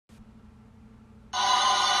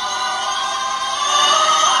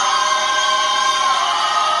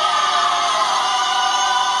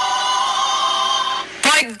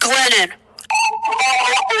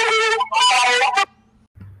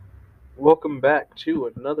welcome back to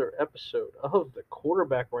another episode of the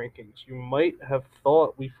quarterback rankings. You might have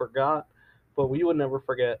thought we forgot, but we would never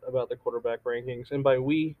forget about the quarterback rankings. And by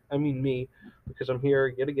we, I mean me, because I'm here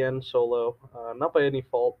yet again solo, not by any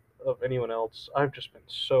fault of anyone else. I've just been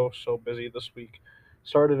so busy this week.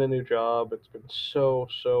 Started a new job. It's been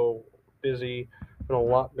so busy. Been a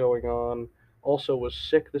lot going on. Also was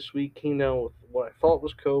sick this week. Came down with what I thought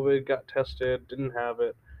was COVID. Got tested. Didn't have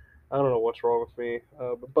it. I don't know what's wrong with me,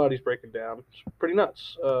 but body's breaking down. It's pretty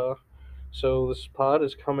nuts. So this pod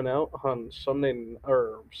is coming out on Sunday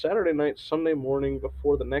or Saturday night, Sunday morning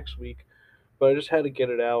before the next week. But I just had to get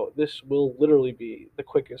it out. This will literally be the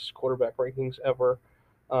quickest quarterback rankings ever,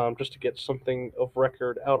 just to get something of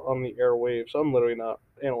record out on the airwaves. I'm literally not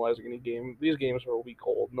analyzing any game. These games are a week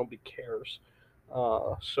old. Nobody cares.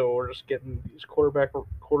 So we're just getting these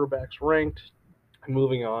quarterbacks ranked and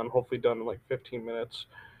moving on. Hopefully done in like 15 minutes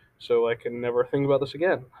so I can never think about this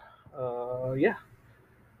again. Yeah,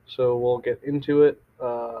 so we'll get into it.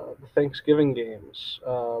 The Thanksgiving games.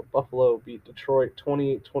 Buffalo beat Detroit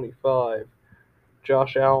 28-25.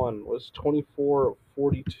 Josh Allen was 24 of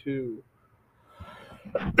 42.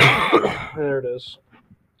 There it is.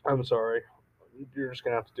 I'm sorry. You're just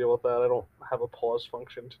going to have to deal with that. I don't have a pause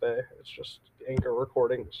function today. It's just anchor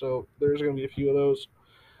recording. So there's going to be a few of those.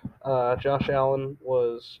 Josh Allen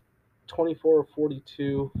was 24 of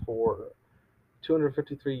 42 for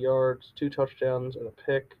 253 yards, two touchdowns, and a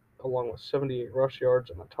pick, along with 78 rush yards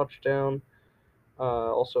and a touchdown.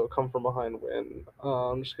 Also, a come from behind win.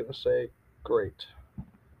 I'm just going to say great.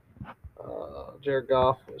 Jared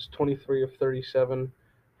Goff was 23 of 37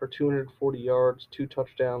 for 240 yards, two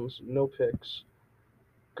touchdowns, no picks.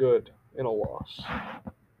 Good in a loss.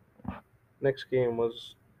 Next game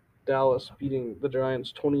was Dallas beating the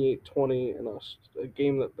Giants 28-20 in a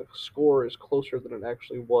game that the score is closer than it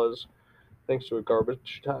actually was, thanks to a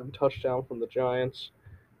garbage time touchdown from the Giants.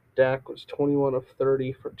 Dak was 21 of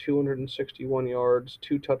 30 for 261 yards,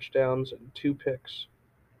 two touchdowns, and two picks.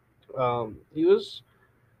 He was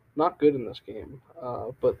not good in this game,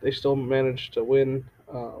 but they still managed to win.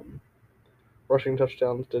 Rushing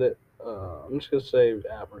touchdowns did it. I'm just going to say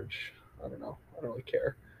average. I don't know. I don't really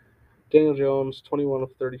care. Daniel Jones, 21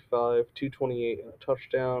 of 35, 228, and a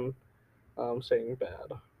touchdown. I'm saying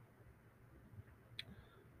bad.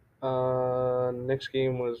 Next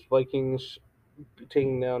game was Vikings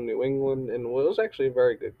taking down New England, and it was actually a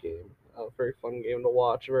very good game. A very fun game to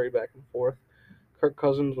watch, very back and forth. Kirk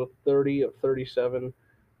Cousins with 30 of 37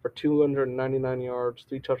 for 299 yards,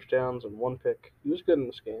 three touchdowns, and one pick. He was good in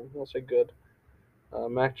this game. I'll say good.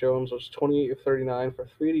 Mac Jones was 28 of 39 for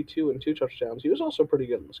 382 and two touchdowns. He was also pretty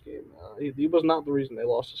good in this game. He was not the reason they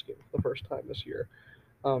lost this game for the first time this year.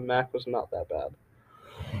 Mac was not that bad.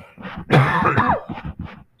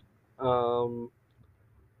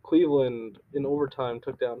 Cleveland in overtime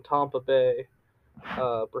took down Tampa Bay.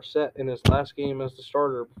 Brissett in his last game as the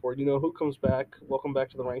starter before you know who comes back. Welcome back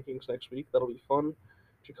to the rankings next week. That'll be fun.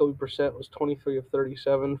 Jacoby Brissett was 23 of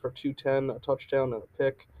 37 for 210, a touchdown, and a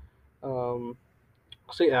pick.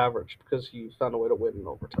 I'll say average because he found a way to win in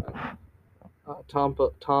overtime. Tom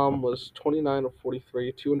was 29 of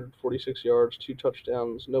 43, 246 yards, two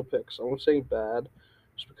touchdowns, no picks. I won't say bad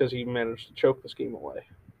just because he managed to choke this game away.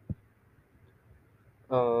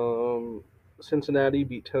 Cincinnati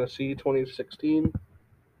beat Tennessee 20-16.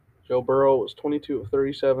 Joe Burrow was 22 of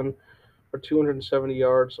 37 for 270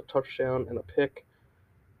 yards, a touchdown, and a pick.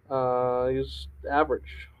 He was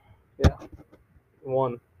average. Yeah,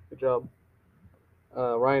 one. Good job.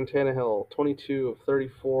 Ryan Tannehill, 22 of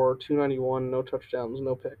 34, 291, no touchdowns,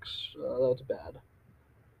 no picks. That was bad.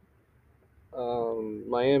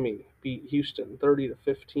 Miami beat Houston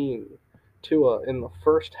 30-15. Tua in the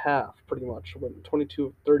first half pretty much went 22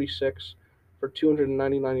 of 36 for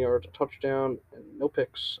 299 yards, a touchdown, and no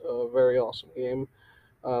picks. A very awesome game.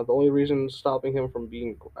 The only reason stopping him from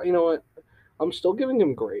being, you know what, I'm still giving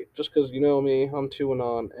him great just because you know me, I'm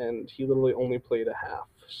 2-0, and he literally only played a half.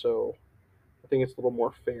 So I think it's a little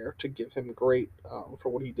more fair to give him great for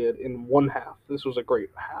what he did in one half. This was a great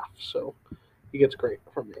half, so he gets great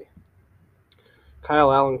from me.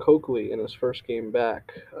 Kyle Allen Coakley in his first game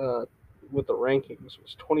back with the rankings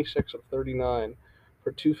was 26 of 39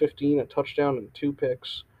 for 215, a touchdown, and two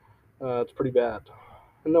picks. It's pretty bad.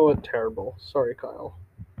 No, what? Terrible. Sorry, Kyle.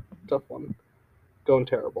 Tough one. Going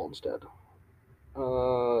terrible instead.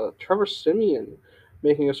 Trevor Simeon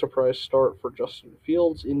making a surprise start for Justin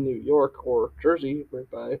Fields in New York, or Jersey, right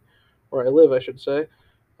by where I live, I should say.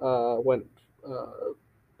 Went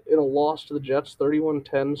in a loss to the Jets,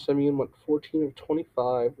 31-10. Simeon went 14 of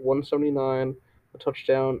 25, 179, a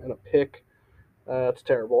touchdown, and a pick. That's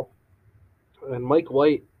terrible. And Mike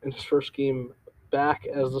White, in his first game back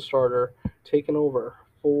as the starter, taking over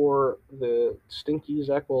for the stinky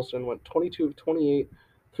Zach Wilson, went 22 of 28,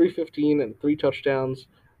 315, and 3 touchdowns.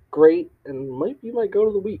 Great, and might be my go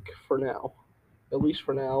to the week for now. At least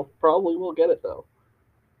for now. Probably will get it, though.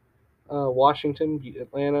 Washington beat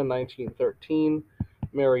Atlanta 19-13.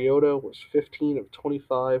 Mariota was 15 of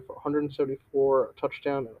 25 for 174, a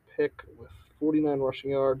touchdown and a pick with 49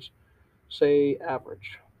 rushing yards. Say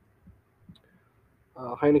average.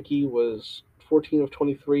 Heineke was 14 of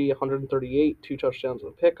 23, 138, 2 touchdowns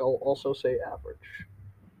and a pick. I'll also say average.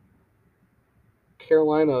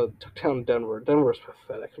 Carolina took down Denver. Denver's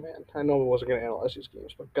pathetic, man. I know I wasn't going to analyze these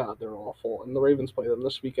games, but God, they're awful. And the Ravens play them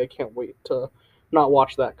this week. I can't wait to not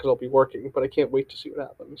watch that because I'll be working, but I can't wait to see what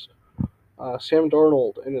happens. Sam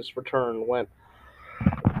Darnold in his return went.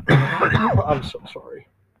 I'm so sorry.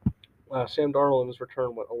 Sam Darnold in his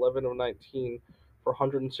return went 11 of 19 for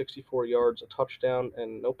 164 yards, a touchdown,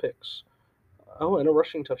 and no picks. Oh, and a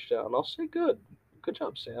rushing touchdown. I'll say good. Good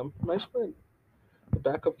job, Sam. Nice win. The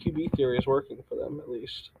backup QB theory is working for them, at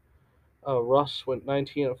least. Russ went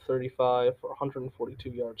 19 of 35 for 142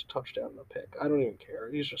 yards, a touchdown, and a pick. I don't even care.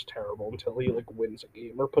 He's just terrible until he wins a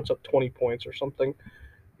game or puts up 20 points or something.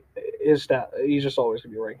 He's just always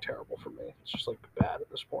gonna be ranked terrible for me. It's just bad at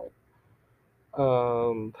this point.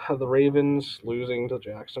 The Ravens losing to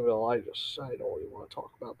Jacksonville. I don't really want to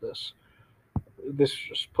talk about this. This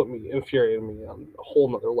just infuriated me on a whole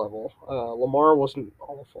nother level. Lamar wasn't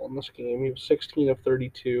awful in this game. He was 16 of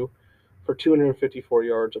 32 for 254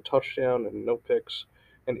 yards, a touchdown, and no picks,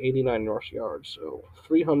 and 89 rush yards. So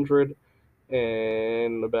 300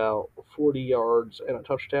 and about 40 yards and a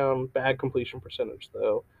touchdown. Bad completion percentage,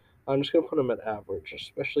 though. I'm just going to put him at average,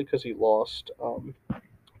 especially because he lost.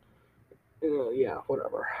 Yeah,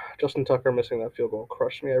 whatever. Justin Tucker missing that field goal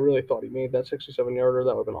crushed me. I really thought he made that 67-yarder.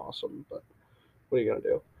 That would have been awesome, but what are you going to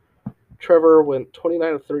do? Trevor went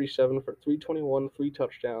 29 of 37 for 321, 3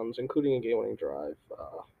 touchdowns, including a game-winning drive.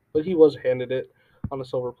 But he was handed it on a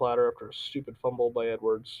silver platter after a stupid fumble by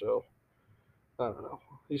Edwards, so I don't know.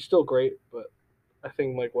 He's still great, but I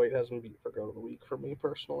think Mike White has him beat for go of the week for me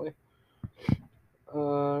personally.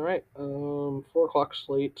 All right, 4 o'clock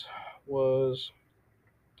slate was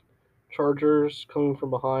Chargers coming from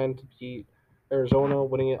behind to beat Arizona,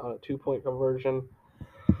 winning it on a 2-point conversion.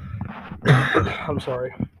 I'm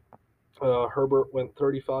sorry. Herbert went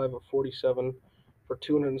 35 of 47 for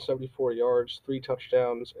 274 yards, 3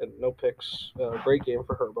 touchdowns, and no picks. Great game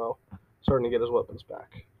for Herbo, starting to get his weapons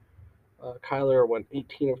back. Kyler went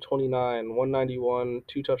 18 of 29, 191,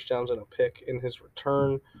 2 touchdowns, and a pick in his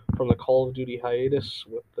return from the Call of Duty hiatus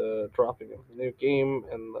with the dropping of the new game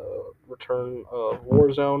and the return of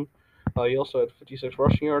Warzone. He also had 56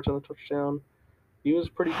 rushing yards and a touchdown. He was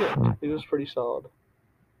pretty good. He was pretty solid.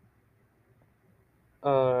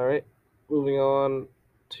 All right, moving on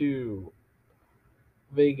to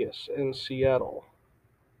Vegas and Seattle.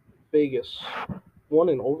 Vegas won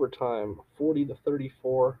in overtime,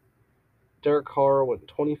 40-34. Derek Carr went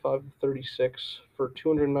 25 of 36 for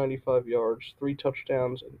 295 yards, 3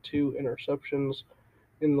 touchdowns, and 2 interceptions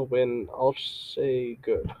in the win. I'll say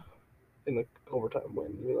good in the overtime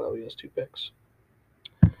win, even though he has 2 picks.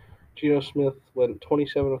 Geno Smith went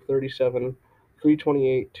 27 of 37,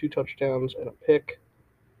 328, 2 touchdowns, and a pick.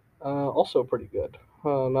 Also pretty good.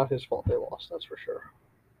 Not his fault they lost, that's for sure.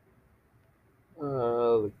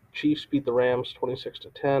 The Chiefs beat the Rams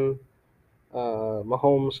 26-10.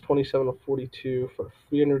 Mahomes 27 of 42 for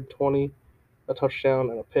 320, a touchdown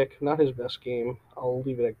and a pick. Not his best game. I'll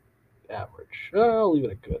leave it at average. I'll leave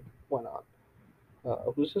it at good. Why not?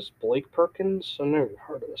 Who's this? Blake Perkins? I've never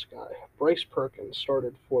heard of this guy. Bryce Perkins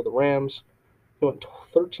started for the Rams. He went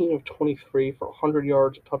 13 of 23 for 100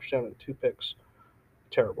 yards, a touchdown, and 2 picks.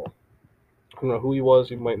 Terrible. I don't know who he was.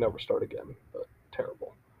 He might never start again, but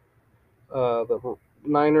terrible. The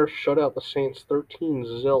Niners shut out the Saints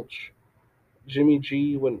 13-0. Jimmy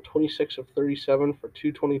G went 26 of 37 for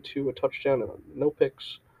 222, a touchdown, and no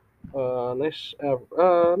picks. Nice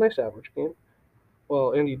average game.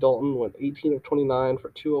 Well, Andy Dalton went 18 of 29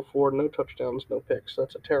 for 204, no touchdowns, no picks.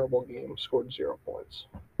 That's a terrible game. Scored 0 points.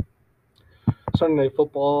 Sunday Night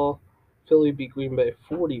Football, Philly beat Green Bay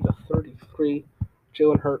 40-33.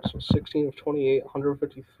 Jalen Hurts was 16 of 28,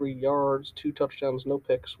 153 yards, 2 touchdowns, no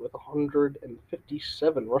picks, with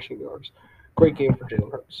 157 rushing yards. Great game for Jalen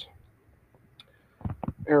Hurts.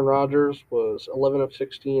 Aaron Rodgers was 11 of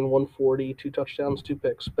 16, 140, 2 touchdowns, 2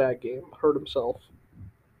 picks. Bad game. Hurt himself.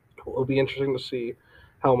 It'll be interesting to see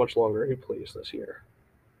how much longer he plays this year.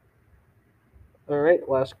 All right,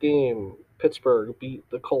 last game. Pittsburgh beat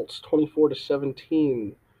the Colts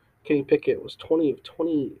 24-17. Kenny Pickett was 20 of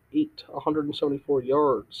 28, 174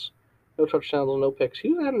 yards. No touchdowns, no picks. He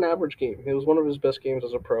had an average game. It was one of his best games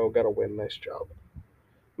as a pro. Got a win. Nice job.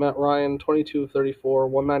 Matt Ryan, 22 of 34,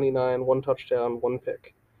 199, one touchdown, one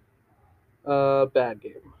pick. Bad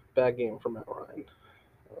game. Bad game for Matt Ryan.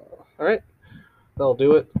 All right. That'll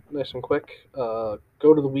do it. Nice and quick. Go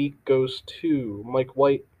to the week goes to Mike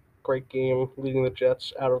White. Great game, leading the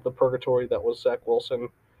Jets out of the purgatory that was Zach Wilson.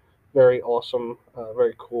 Very awesome,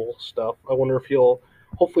 very cool stuff. I wonder if he'll.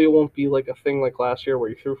 Hopefully, it won't be like a thing like last year where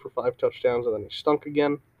he threw for 5 touchdowns and then he stunk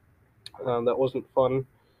again. That wasn't fun.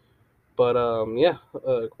 But yeah,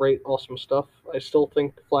 great, awesome stuff. I still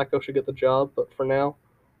think Flacco should get the job, but for now,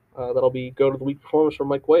 that'll be go to the week performance for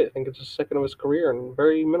Mike White. I think it's his second of his career and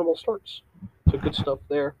very minimal starts. So good stuff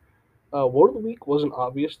there. Word of the week wasn't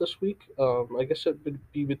obvious this week. I guess it would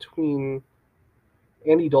be between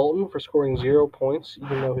Andy Dalton for scoring 0 points,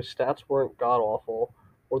 even though his stats weren't god awful,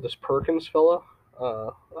 or this Perkins fella.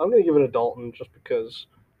 I'm gonna give it a Dalton just because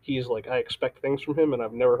he's like I expect things from him, and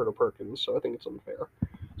I've never heard of Perkins, so I think it's unfair.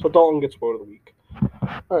 So Dalton gets vote of the week.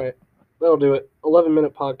 All right, that'll do it.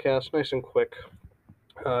 11-minute podcast, nice and quick.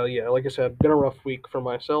 Yeah, like I said, been a rough week for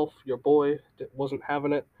myself. Your boy wasn't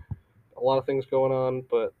having it. A lot of things going on,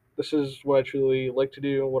 but this is what I truly like to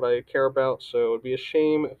do, what I care about. So it'd be a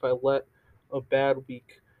shame if I let a bad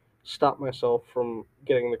week stop myself from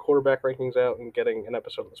getting the quarterback rankings out and getting an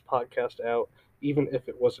episode of this podcast out, even if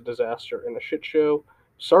it was a disaster and a shit show.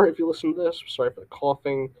 Sorry if you listened to this. Sorry for the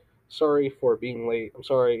coughing. Sorry for being late. I'm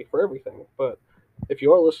sorry for everything. But if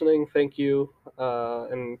you are listening, thank you.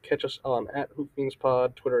 And catch us on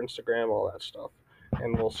 @HoopFiendsPod, Twitter, Instagram, all that stuff.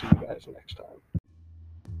 And we'll see you guys next time.